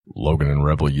Logan and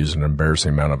Rebel use an embarrassing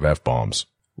amount of F-bombs.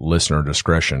 Listener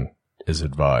discretion is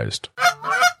advised.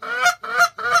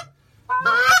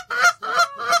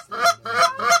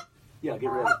 Yeah, get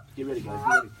ready. Get ready,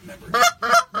 guys. Get ready.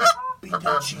 Beat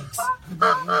those cheeks.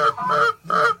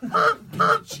 Beat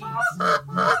those cheeks.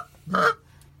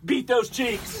 Beat those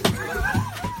cheeks.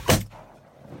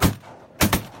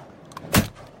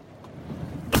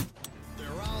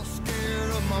 They're all scared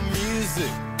of my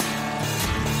music.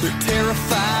 They're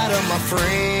terrified of my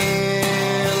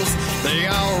friends. They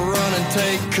all run and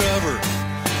take cover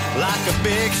like a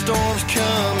big storm's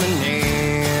coming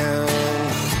in.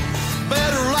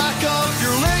 Better lock up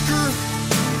your liquor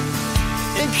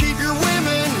and keep your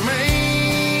women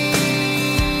mean.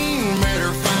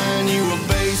 Better find you a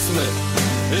basement.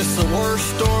 It's the worst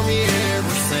storm you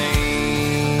ever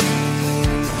seen.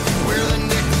 We're the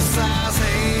nickel-sized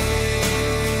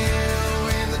hell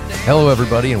in the day. Hello,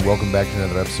 everybody, and welcome back to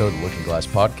another episode of Looking Glass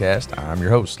Podcast. I'm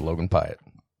your host, Logan Pyatt.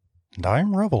 And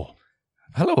I'm Rebel.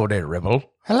 Hello there, Rebel.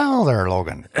 Hello there,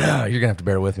 Logan. You're going to have to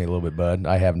bear with me a little bit, bud.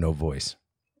 I have no voice.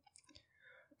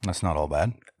 That's not all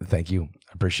bad. Thank you.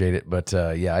 I appreciate it. But,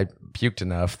 yeah, I puked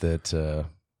enough that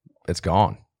it's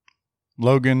gone.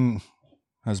 Logan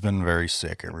has been very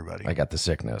sick, everybody. I got the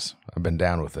sickness. I've been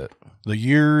down with it. The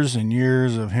years and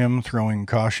years of him throwing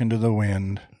caution to the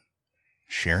wind,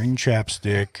 sharing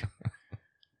chapstick,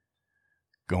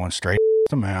 going straight to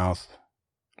the mouth,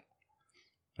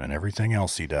 and everything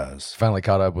else he does Finally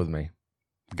caught up with me.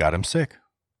 got him sick.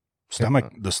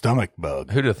 The stomach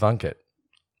bug. Who'd have thunk it?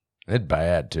 It's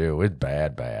bad, too. It's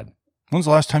bad. When's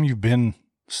the last time you've been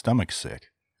stomach sick?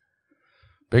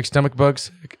 Big stomach bug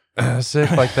sick?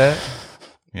 Sick like that?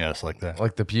 Yes, like that.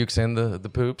 Like the pukes and the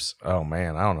poops? Oh,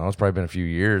 man, I don't know. It's probably been a few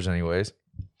years anyways.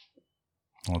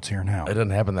 Well, it's here now. It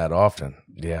doesn't happen that often.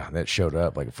 Yeah, that showed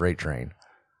up like a freight train.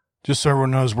 Just so everyone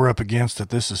knows we're up against it,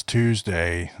 this is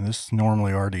Tuesday. This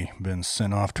normally already been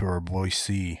sent off to our boy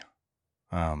C.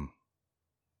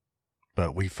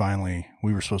 But we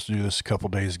were supposed to do this a couple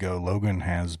days ago. Logan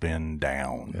has been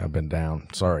down. Yeah, I've been down.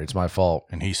 Sorry, it's my fault.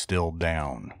 And he's still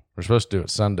down. We're supposed to do it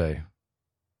Sunday.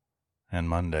 And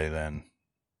Monday then.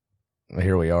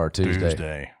 Here we are,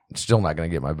 Tuesday. Still not going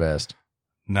to get my best.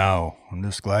 No, I'm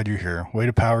just glad you're here. Way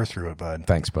to power through it, bud.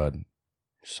 Thanks, bud. You're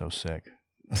so sick.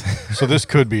 So this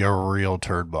could be a real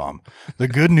turd bomb. The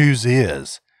good news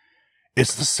is,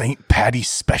 it's the St. Patty's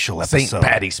special episode. St.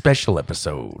 Patty's special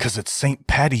episode. Because it's St.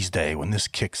 Patty's Day when this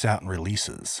kicks out and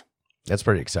releases. That's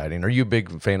pretty exciting. Are you a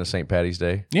big fan of St. Patty's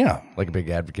Day? Yeah. Like a big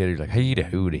advocate? You're like,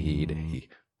 hey-da-hoo-da-hee-da-hee.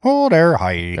 Oh, there,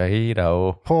 hi. Hey-do.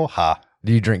 Oh, ha.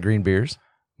 Do you drink green beers?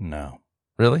 No.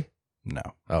 Really? No.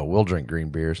 Oh, we'll drink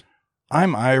green beers.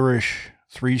 I'm Irish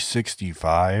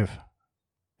 365,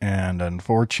 and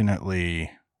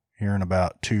unfortunately, here in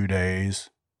about 2 days,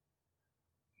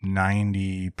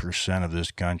 90% of this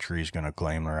country is going to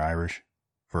claim they're Irish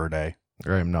for a day.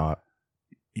 I am not.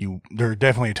 There's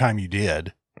definitely a time you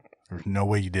did. There's no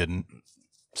way you didn't.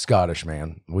 Scottish,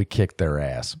 man. We kicked their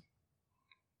ass.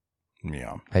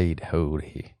 Yeah.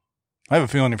 Hey-da-hoo-da-hee. I have a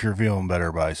feeling if you're feeling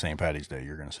better by St. Patty's Day,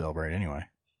 you're going to celebrate anyway.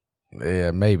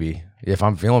 Yeah, maybe. If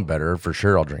I'm feeling better, for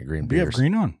sure I'll drink green You beers. have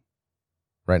green on.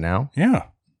 Right now? Yeah.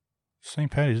 St.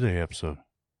 Patty's Day episode.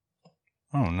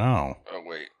 Oh, no. Oh,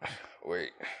 wait.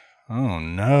 Oh,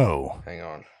 no. Hang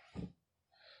on.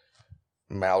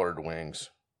 Mallard wings.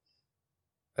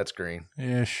 That's green.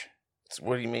 Ish.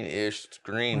 What do you mean ish? It's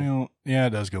green. Well, yeah,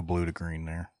 it does go blue to green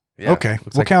there. Yeah, Okay,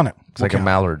 looks we'll like- count it. It's like a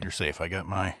mallard. You're safe. I got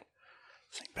my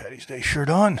St. Patty's Day shirt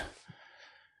on.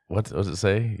 What does it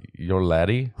say? Your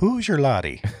laddie? Who's your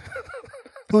laddie?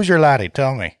 Who's your laddie?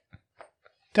 Tell me.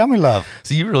 Tell me, love.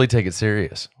 So you really take it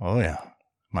serious. Oh, yeah.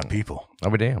 My people.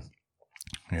 I'll be damned.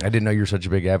 Yeah. I didn't know you were such a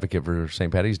big advocate for St.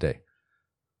 Patty's Day.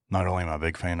 Not only am I a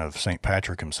big fan of St.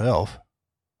 Patrick himself,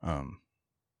 I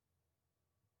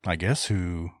guess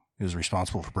who is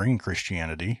responsible for bringing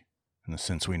Christianity, in the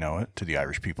sense we know it, to the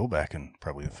Irish people back in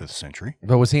probably the 5th century.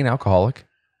 But was he an alcoholic?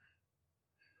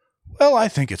 Well, I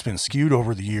think it's been skewed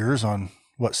over the years on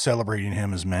what celebrating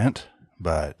him has meant,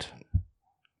 but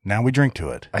now we drink to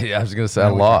it. I was going to say a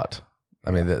No, we lot.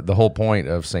 I mean, the whole point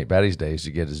of St. Patty's Day is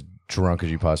to get as drunk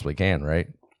as you possibly can, right?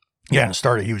 Yeah, and it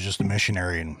started, he was just a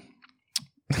missionary and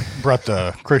brought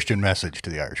the Christian message to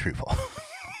the Irish people.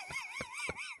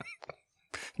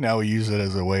 Now we use it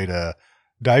as a way to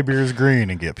dye beers green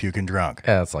and get puking drunk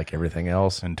Yeah, it's like everything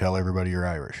else. and tell everybody you're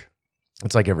Irish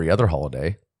It's like every other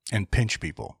holiday. and pinch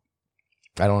people.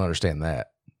 I don't understand that.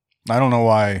 I don't know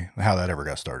how that ever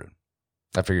got started.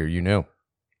 I figure you knew.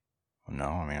 No,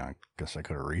 I mean, I guess I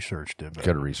could have researched it, but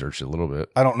Could have researched it a little bit.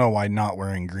 I don't know why not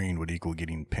wearing green would equal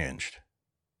getting pinched.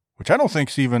 which I don't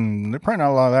think's even, there's probably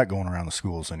not a lot of that going around the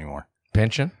schools anymore.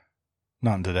 Pinching?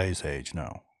 Not in today's age,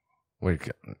 no. We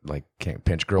like can't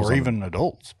pinch girls. Or even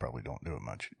adults probably don't do it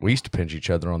much. We used to pinch each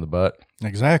other on the butt.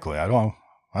 Exactly. I don't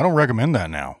recommend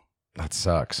that now. That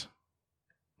sucks.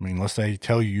 I mean, unless they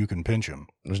tell you can pinch them.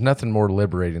 There's nothing more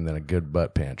liberating than a good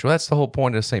butt pinch. Well, that's the whole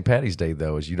point of St. Patty's Day,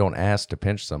 though, is you don't ask to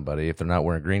pinch somebody. If they're not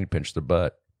wearing green, you pinch their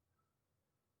butt.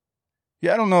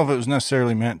 Yeah, I don't know if it was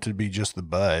necessarily meant to be just the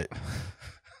butt.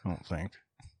 I don't think.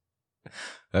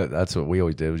 That's what we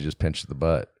always did, was just pinch the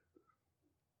butt.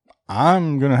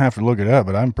 I'm going to have to look it up,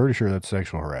 but I'm pretty sure that's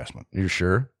sexual harassment. You're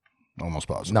sure? Almost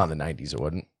positive. Not in the 90s, it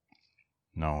wasn't.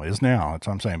 No, it is now. That's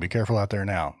what I'm saying. Be careful out there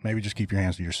now. Maybe just keep your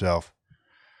hands to yourself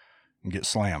and get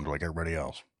slammed like everybody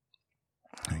else.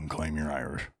 And claim you're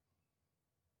Irish.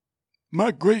 My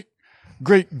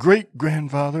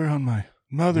great-great-great-grandfather on my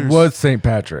mother's Was St.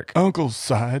 Patrick. uncle's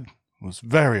side was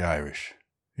very Irish.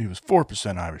 He was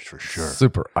 4% Irish for sure.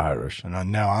 Super Irish.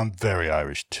 And now I'm very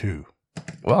Irish too.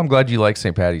 Well, I'm glad you like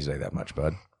St. Patty's Day that much,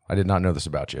 bud. I did not know this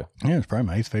about you. Yeah, it's probably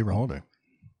my 8th favorite holiday.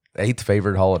 8th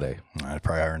favorite holiday. I'd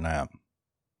probably earn that.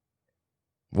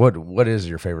 What is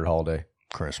your favorite holiday?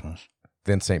 Christmas.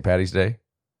 Then St. Patty's Day?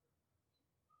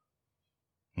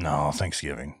 No,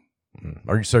 Thanksgiving.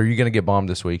 Are you going to get bombed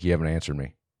this week? You haven't answered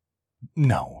me.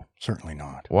 No, certainly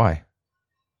not. Why?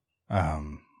 I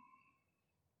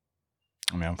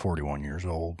mean, I'm 41 years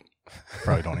old.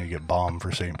 Probably don't need to get bombed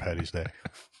for St. Patty's Day.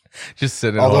 Just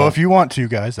sitting at Although, home. if you want to,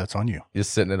 guys, that's on you.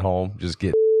 Just sitting at home, just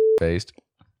get faced.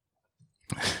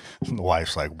 The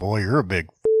wife's like, boy, you're a big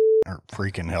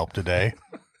freaking help today.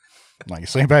 Like,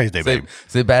 St. Patty's Day, babe.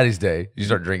 St. Patty's Day. You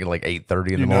start drinking like 8:30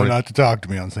 in You the know morning. not to talk to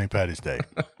me on St. Patty's Day.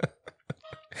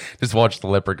 Just watch the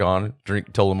Leprechaun,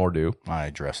 drink Tullamore Dew. I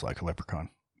dress like a leprechaun.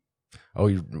 Oh,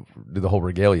 you do the whole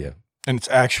regalia. And it's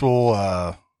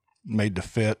actual made to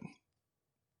fit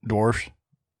dwarfs,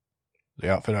 the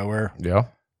outfit I wear. Yeah.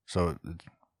 So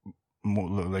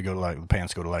they go to like, the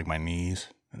pants go to like my knees,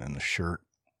 and then the shirt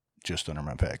just under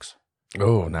my pecs.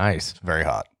 Oh, nice. It's very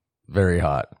hot. Very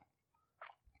hot.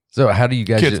 So how do you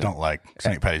guys... Kids don't like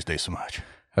St. Patty's Day so much.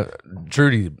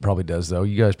 Trudy probably does, though.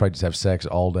 You guys probably just have sex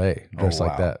all day, dressed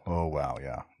like that. Oh, wow,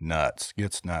 yeah. Nuts.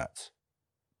 Gets nuts.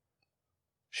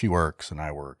 She works and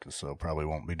I work, so probably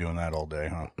won't be doing that all day,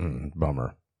 huh?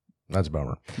 Bummer. That's a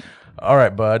bummer. All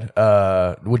right, bud.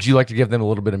 Would you like to give them a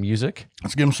little bit of music?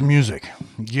 Let's give them some music.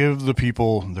 Give the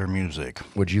people their music.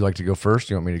 Would you like to go first?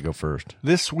 Do you want me to go first?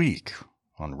 This week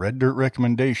on Red Dirt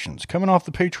Recommendations, coming off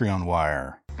the Patreon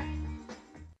wire.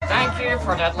 Thank you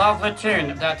for that lovely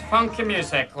tune. That funky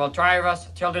music will drive us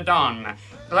till the dawn.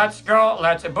 Let's go,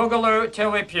 let's boogaloo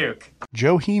till we puke.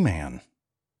 Joe He-Man.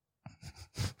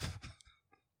 Is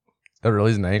that really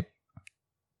his name?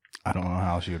 I don't know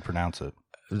how else you would pronounce it.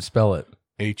 Spell it.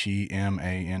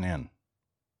 Hemann.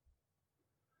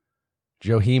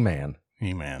 Joe He-Man.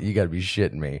 He-Man. You got to be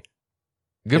shitting me.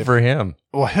 Good If- for him.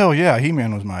 Well, hell yeah,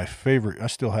 He-Man was my favorite. I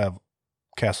still have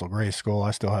Castle Grayskull.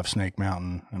 I still have Snake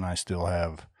Mountain, and I still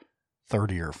have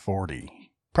 30 or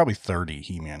 40, probably 30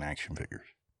 He-Man action figures.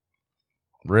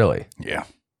 Really? Yeah,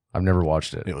 I've never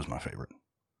watched it. it was my favorite.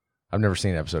 I've never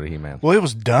seen an episode of He-Man. Well, it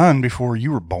was done before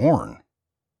you were born.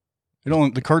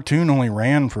 The cartoon only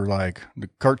ran for the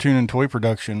cartoon and toy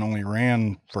production only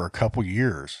ran for a couple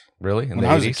years. Really? In When the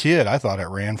I was 80s? a kid, I thought it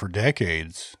ran for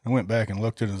decades. I went back and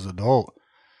looked at it as an adult.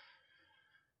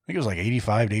 I think it was like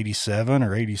 85 to 87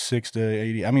 or 86 to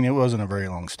 80. I mean, it wasn't a very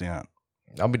long stint.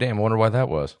 I'll be damned. I wonder why that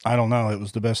was. I don't know. It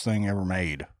was the best thing ever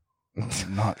made.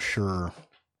 I'm not sure.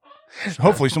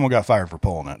 Hopefully someone got fired for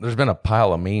pulling it. There's been a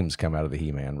pile of memes come out of the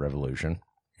He-Man revolution.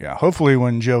 Yeah. Hopefully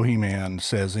when Joe He-Man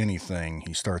says anything,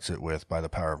 he starts it with by the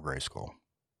power of Grayskull.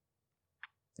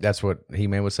 That's what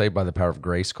He-Man would say, by the power of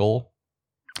Grayskull.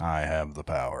 I have the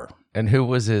power. And who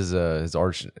was his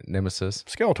arch nemesis?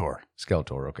 Skeletor.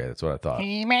 Skeletor. Okay, that's what I thought.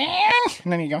 He-Man.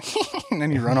 And then you go, and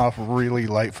then you run off really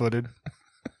light-footed.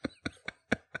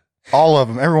 All of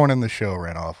them, everyone in the show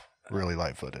ran off really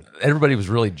light-footed. Everybody was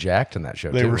really jacked in that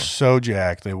show, They too. were so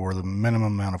jacked. They wore the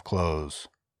minimum amount of clothes.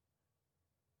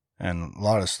 And a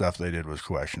lot of stuff they did was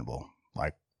questionable.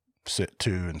 Like sit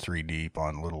 2 and 3 deep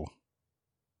on little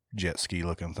jet ski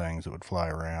looking things that would fly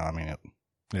around. I mean,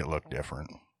 it looked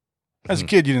different. As a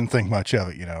kid, you didn't think much of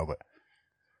it, but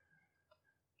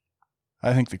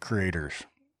I think the creators,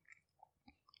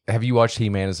 Have you watched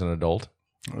He-Man as an adult?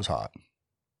 it was hot.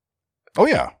 Oh,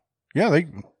 yeah. Yeah, I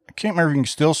can't remember if you can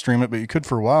still stream it, but you could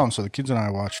for a while. And so the kids and I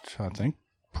watched, I think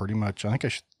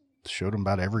I showed them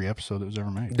about every episode that was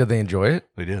ever made. Did they enjoy it?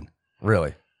 They did.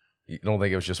 Really? You don't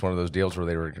think it was just one of those deals where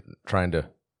they were trying to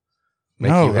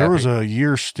make No, you there happy? was a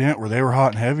year stint where they were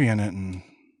hot and heavy in it, and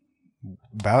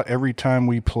about every time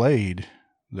we played,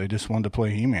 they just wanted to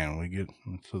play He-Man.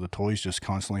 So the toys just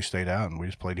constantly stayed out, and we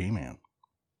just played He-Man.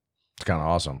 It's kind of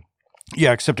awesome.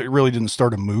 Yeah, except it really didn't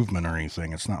start a movement or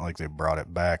anything. It's not like they brought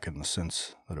it back in the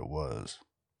sense that it was.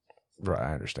 Right,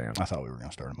 I understand. I thought we were going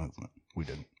to start a movement. We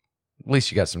didn't. At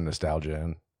least you got some nostalgia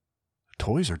in.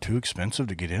 Toys are too expensive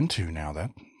to get into now.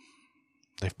 That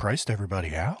they've priced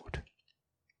everybody out.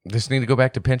 Just need to go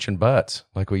back to pinching butts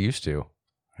like we used to.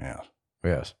 Yeah.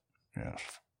 Yes. Yes.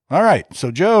 All right.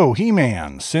 So Joe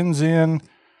He-Man sends in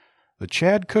the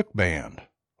Chad Cook Band,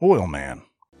 Oil Man.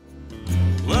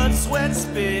 Blood, sweat,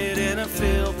 spit, and a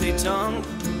filthy tongue.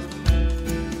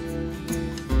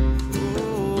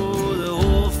 Ooh, the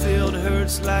whole field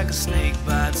hurts like a snake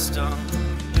bite stung.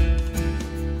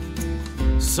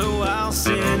 So I'll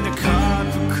send a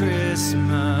card for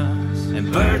Christmas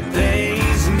and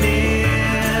birthdays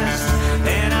missed,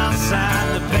 and I'll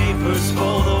sign the papers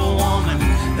for the woman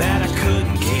that I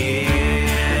couldn't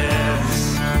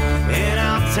kiss, and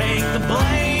I'll take the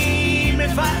blame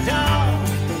if I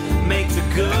don't make the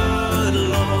good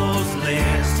Lord's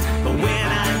list. But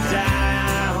when I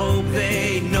die, I hope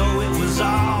they know it was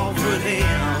all for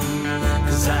them,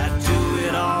 'cause I'd do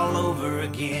it all over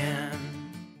again.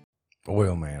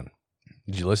 Oil Man.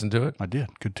 Did you listen to it? I did.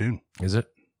 Good tune. Is it?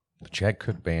 The Chad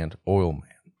Cook Band, Oil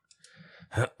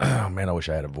Man. Oh, man, I wish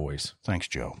I had a voice. Thanks,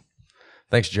 Joe.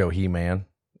 Thanks, Joe He-Man.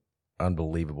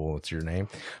 Unbelievable. It's your name.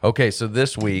 Okay, so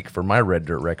this week for my Red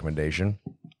Dirt recommendation,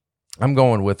 I'm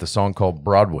going with a song called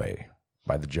Broadway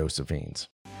by the Josephines.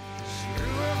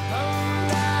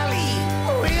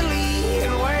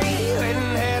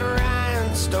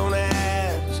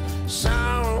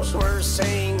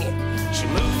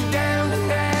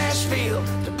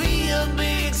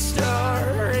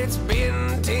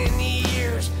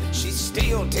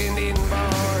 Tending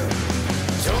bar.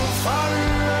 Don't fall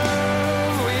in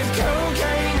love with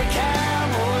cocaine or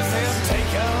cowboys. They'll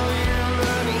take all your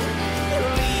money and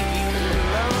leave you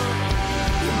alone.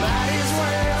 You might as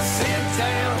well sit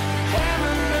down, have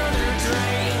another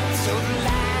drink, so the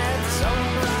lights on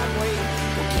Broadway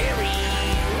will carry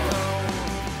you home.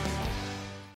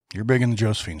 You're big in the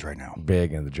Josephines right now.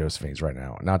 Big in the Josephines right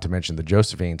now. Not to mention the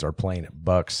Josephines are playing at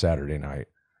Bucks Saturday night.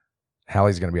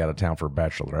 Hallie's going to be out of town for a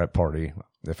bachelorette party.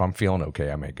 If I'm feeling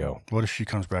okay, I may go. What if she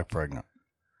comes back pregnant?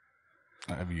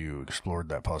 Have you explored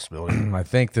that possibility? I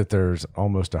think that there's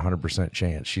almost 100%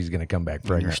 chance she's going to come back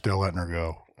You're pregnant. still letting her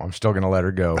go. I'm still going to let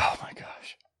her go. Oh, my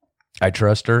gosh. I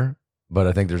trust her, but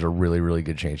I think there's a really, really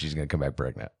good chance she's going to come back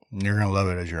pregnant. You're going to love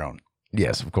it as your own.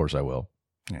 Yes, of course I will.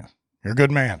 Yeah. You're a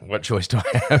good man. What choice do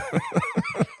I have?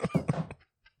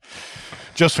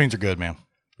 Josephines are good, man.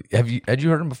 Had you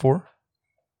heard them before?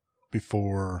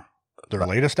 Before their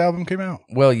latest album came out?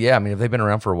 Well, yeah. I mean, have they been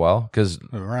around for a while? Because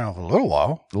They were around for a little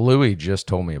while. Louis just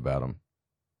told me about them.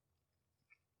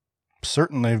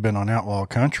 Certain they've been on Outlaw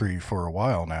Country for a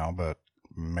while now, but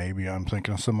maybe I'm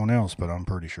thinking of someone else, but I'm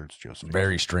pretty sure it's Josephine.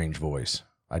 Very strange voice.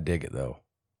 I dig it, though.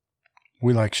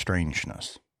 We like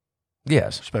strangeness,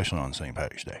 Yes, especially on St.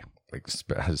 Patty's Day. like,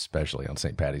 especially on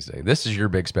St. Patty's Day. This is your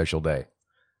big special day.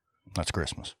 That's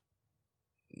Christmas.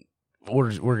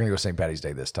 We're going to go St. Patty's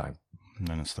Day this time. And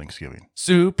then it's Thanksgiving.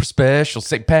 Super special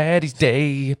St. Patty's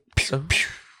Day. So,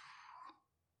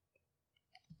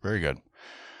 Very good.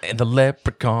 and the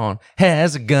leprechaun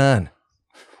has a gun.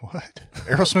 What?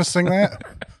 Aerosmith sing that?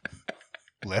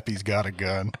 Leppy's got a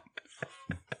gun.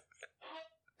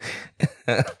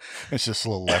 It's just a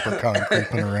little leprechaun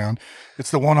creeping around. It's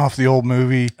the one off the old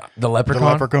movie, The leprechaun? The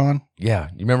Leprechaun. Yeah.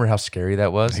 You remember how scary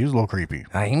that was? He was a little creepy.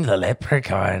 I'm the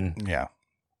leprechaun. Yeah.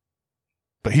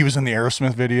 But he was in the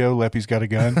Aerosmith video, Leppy's Got a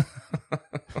Gun.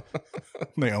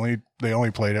 They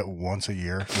only played it once a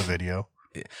year, the video.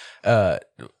 It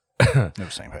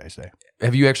was St. Patty's Day.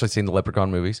 Have you actually seen the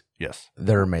Leprechaun movies? Yes.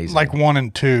 They're amazing. Like 1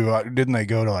 and 2. Didn't they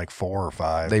go to like 4 or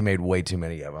 5? They made way too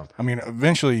many of them. I mean,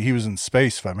 eventually he was in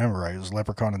space, if I remember right. It was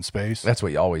Leprechaun in space. That's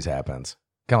what always happens.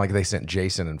 Kind of like they sent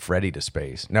Jason and Freddy to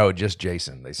space. No, just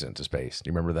Jason they sent to space. Do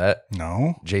you remember that?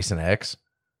 No. Jason X?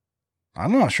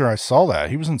 I'm not sure I saw that.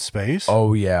 He was in space?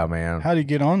 Oh, yeah, man. How'd he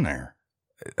get on there?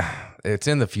 It's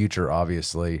in the future,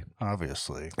 obviously.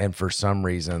 Obviously. And for some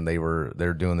reason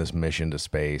they're doing this mission to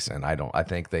space, and I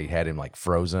think they had him like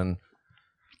frozen,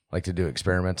 like to do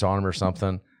experiments on him or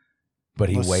something. But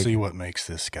Let's see what makes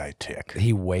this guy tick.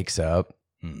 he wakes up,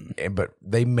 but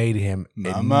they made him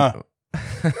Mama.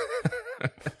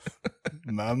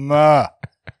 Mama.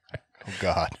 Oh,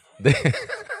 God.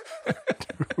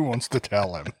 Who wants to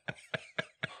tell him?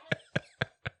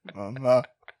 Mama.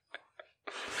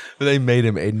 They made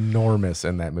him enormous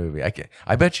in that movie.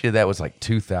 I bet you that was like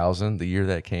 2000, the year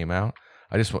that came out.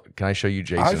 Can I show you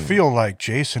Jason? I feel like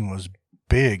Jason was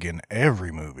big in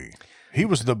every movie. He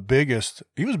was the biggest.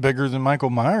 He was bigger than Michael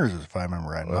Myers, if I remember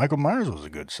right. Michael Myers was a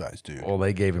good sized dude. Well,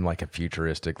 they gave him like a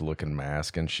futuristic looking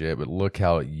mask and shit, but look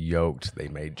how yoked they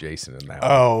made Jason in that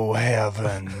Oh,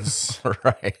 heavens. one.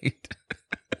 Right.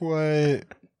 What?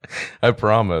 I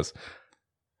promise.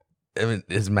 I mean,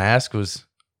 his mask was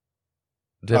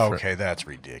different. Okay, that's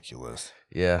ridiculous.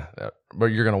 Yeah. But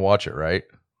you're going to watch it, right?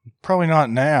 Probably not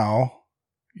now.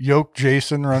 Yoked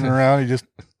Jason running around.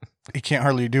 He can't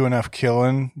hardly do enough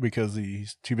killing because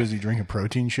he's too busy drinking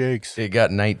protein shakes. It got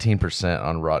 19%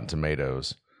 on Rotten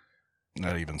Tomatoes.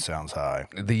 That even sounds high.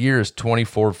 The year is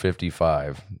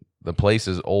 2455. The place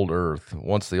is Old Earth.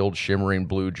 Once the old shimmering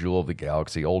blue jewel of the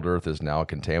galaxy, Old Earth is now a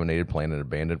contaminated planet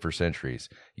abandoned for centuries.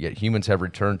 Yet humans have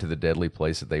returned to the deadly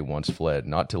place that they once fled,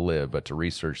 not to live, but to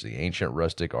research the ancient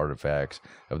rustic artifacts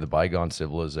of the bygone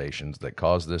civilizations that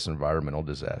caused this environmental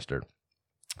disaster.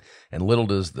 And little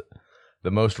does the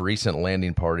most recent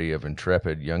landing party of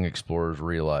intrepid young explorers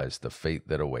realize the fate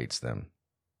that awaits them.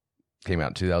 Came out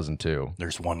in 2002.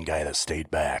 There's one guy that stayed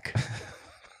back.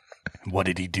 What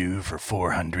did he do for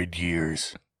 400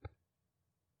 years?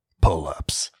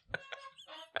 Pull-ups.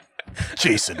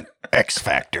 Jason X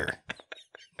Factor.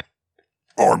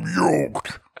 I'm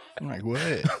yoked. I'm like,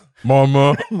 what?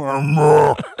 Mama.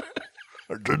 Mama,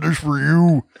 I did this for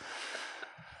you.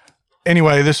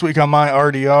 Anyway, this week on my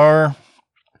RDR,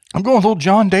 I'm going with old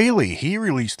John Daly. He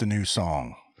released a new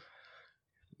song.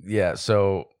 Yeah,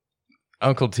 so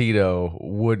Uncle Tito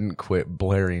wouldn't quit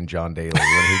blaring John Daly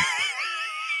when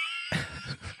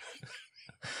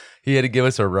he had to give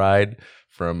us a ride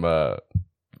from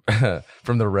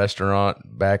from the restaurant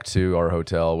back to our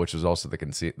hotel, which was also the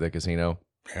casino.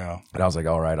 Yeah. And I was like,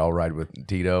 all right, I'll ride with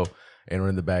Tito. And we're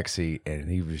in the back seat, and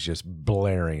he was just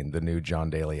blaring the new John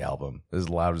Daly album as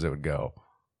loud as it would go.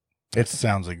 It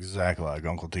sounds exactly like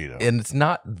Uncle Tito. And it's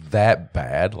not that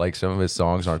bad. Like, some of his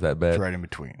songs aren't that bad. It's right in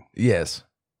between. Yes.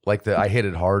 Like I Hit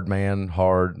It Hard, Man,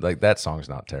 Hard. Like, that song's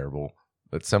not terrible.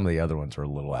 But some of the other ones are a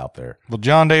little out there. Well,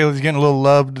 John Daly's getting a little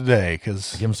love today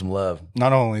because Give him some love.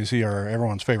 not only is he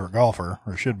everyone's favorite golfer,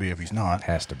 or should be if he's not,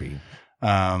 Has to be.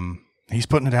 he's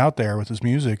putting it out there with his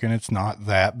music, and it's not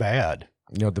that bad.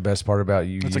 You know what the best part about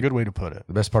you? That's a good way to put it.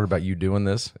 The best part about you doing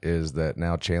this is that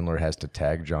now Chandler has to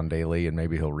tag John Daly, and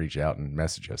maybe he'll reach out and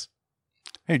message us.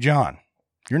 Hey, John,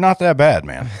 you're not that bad,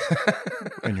 man.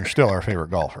 And you're still our favorite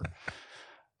golfer.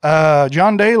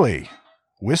 John Daly,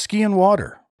 Whiskey and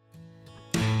Water.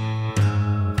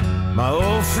 My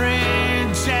old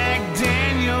friend Jack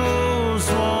Daniels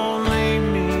won't leave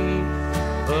me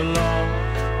alone.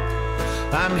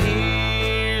 I'm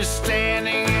here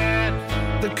standing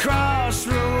at the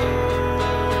crossroad.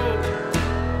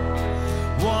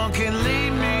 One can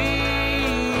lead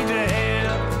me to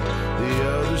hell, the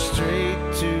other straight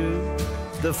to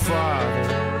the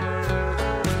Father.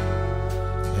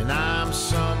 And I'm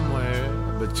somewhere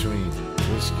between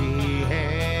whiskey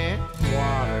and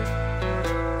water.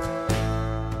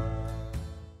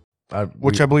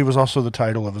 Which I believe was also the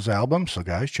title of his album. So,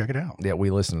 guys, check it out. Yeah, we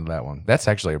listened to that one. That's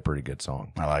actually a pretty good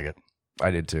song. I like it.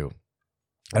 I did too.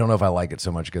 I don't know if I like it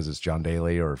so much because it's John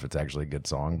Daly or if it's actually a good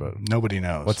song, but Nobody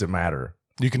knows. what's it matter?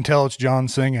 You can tell it's John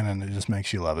singing, and it just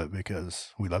makes you love it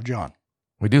because we love John.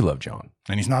 We do love John.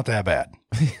 And he's not that bad.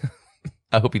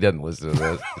 I hope he doesn't listen to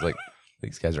this. He's like,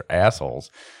 these guys are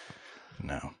assholes.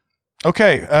 No.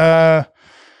 Okay.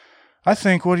 I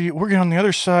think we're getting on the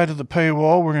other side of the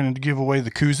paywall. We're going to give away the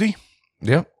koozie.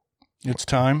 Yep. It's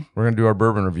time. We're going to do our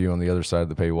bourbon review on the other side of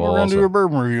the paywall. We're going to also. do a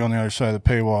bourbon review on the other side of the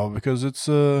paywall because it's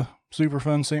a super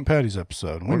fun St. Patty's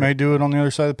episode. We may do it on the other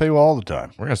side of the paywall all the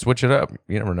time. We're going to switch it up.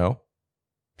 You never know.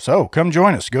 So come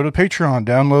join us. Go to Patreon,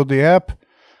 download the app,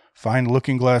 find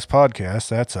Looking Glass Podcast.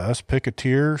 That's us. Pick a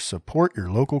tier, support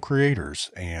your local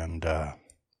creators, and come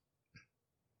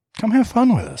have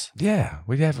fun with us. Yeah,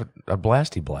 we have a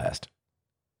blasty blast.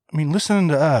 I mean, listening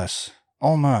to us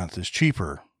all month is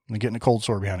cheaper than getting a cold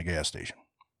sore behind a gas station.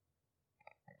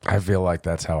 I feel like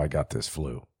that's how I got this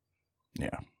flu.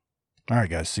 Yeah. All right,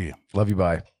 guys. See you. Love you.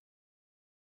 Bye.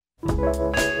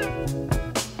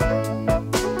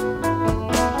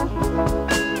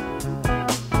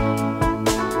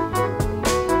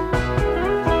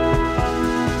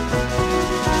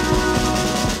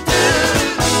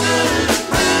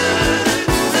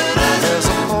 There's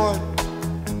a port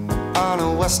on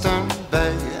a western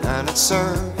bay, and it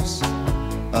serves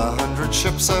 100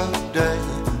 ships a day.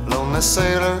 Lonely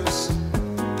sailors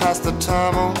pass the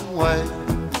time away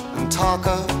and talk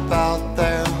about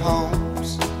their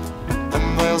homes.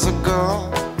 And there's a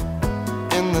girl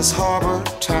in this harbor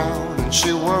town, and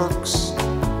she works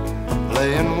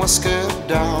laying laying whiskey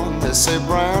down. They say,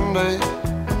 Brandy,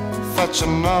 fetch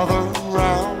another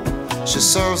round. She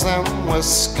serves them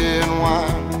whiskey and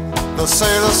wine. They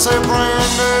say,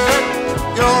 Brandy,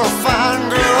 you're a fine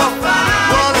girl.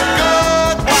 What a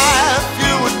good wife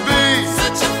you would be.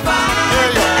 Such a fine yeah,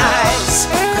 your eyes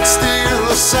could steal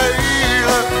a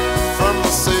sailor from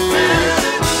the sea.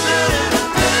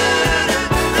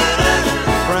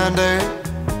 Brandy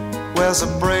wears a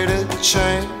braided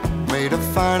chain made of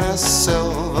finest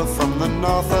silver from the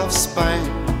north of Spain.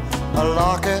 A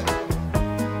locket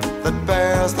that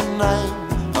bears the name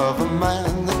of a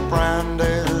man that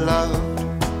Brandy loved.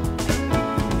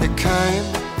 He came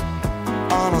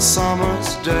on a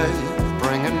summer's day,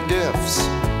 bringing gifts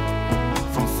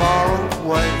from far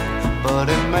away, but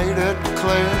he made it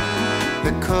clear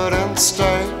he couldn't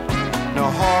stay. No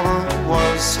harbor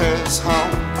was his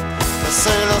home. The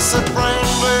sailor said,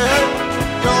 Brandy,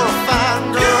 you're a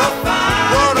fine girl.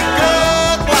 What a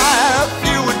good wife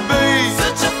you would be.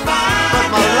 Such a fine but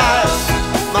my life,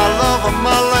 my love, and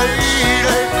my lady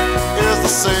is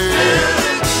the sea.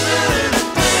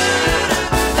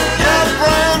 Yeah,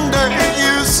 Brandy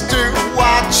used to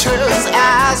watch his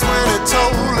eyes when he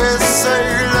told his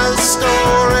sailor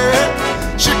story.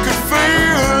 She could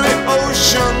feel the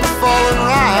ocean fall and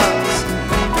rise.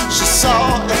 She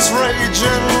saw its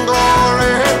raging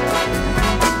glory,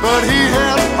 but he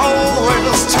had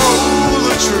always told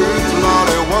the truth. Lord,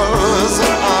 he was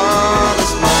an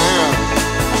honest man,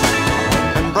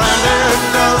 and Brandy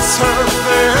does her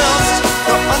best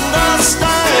to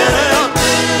understand.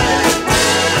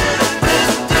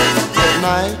 At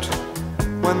night,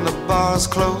 when the bars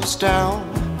close down,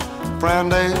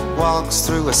 Brandy walks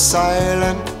through a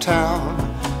silent town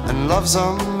and loves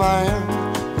a man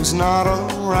who's not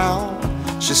around.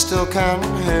 She still can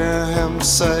hear him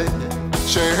say,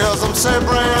 she hears him say,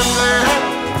 Brandy,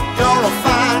 you're a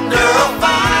fine girl.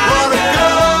 What a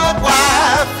girl.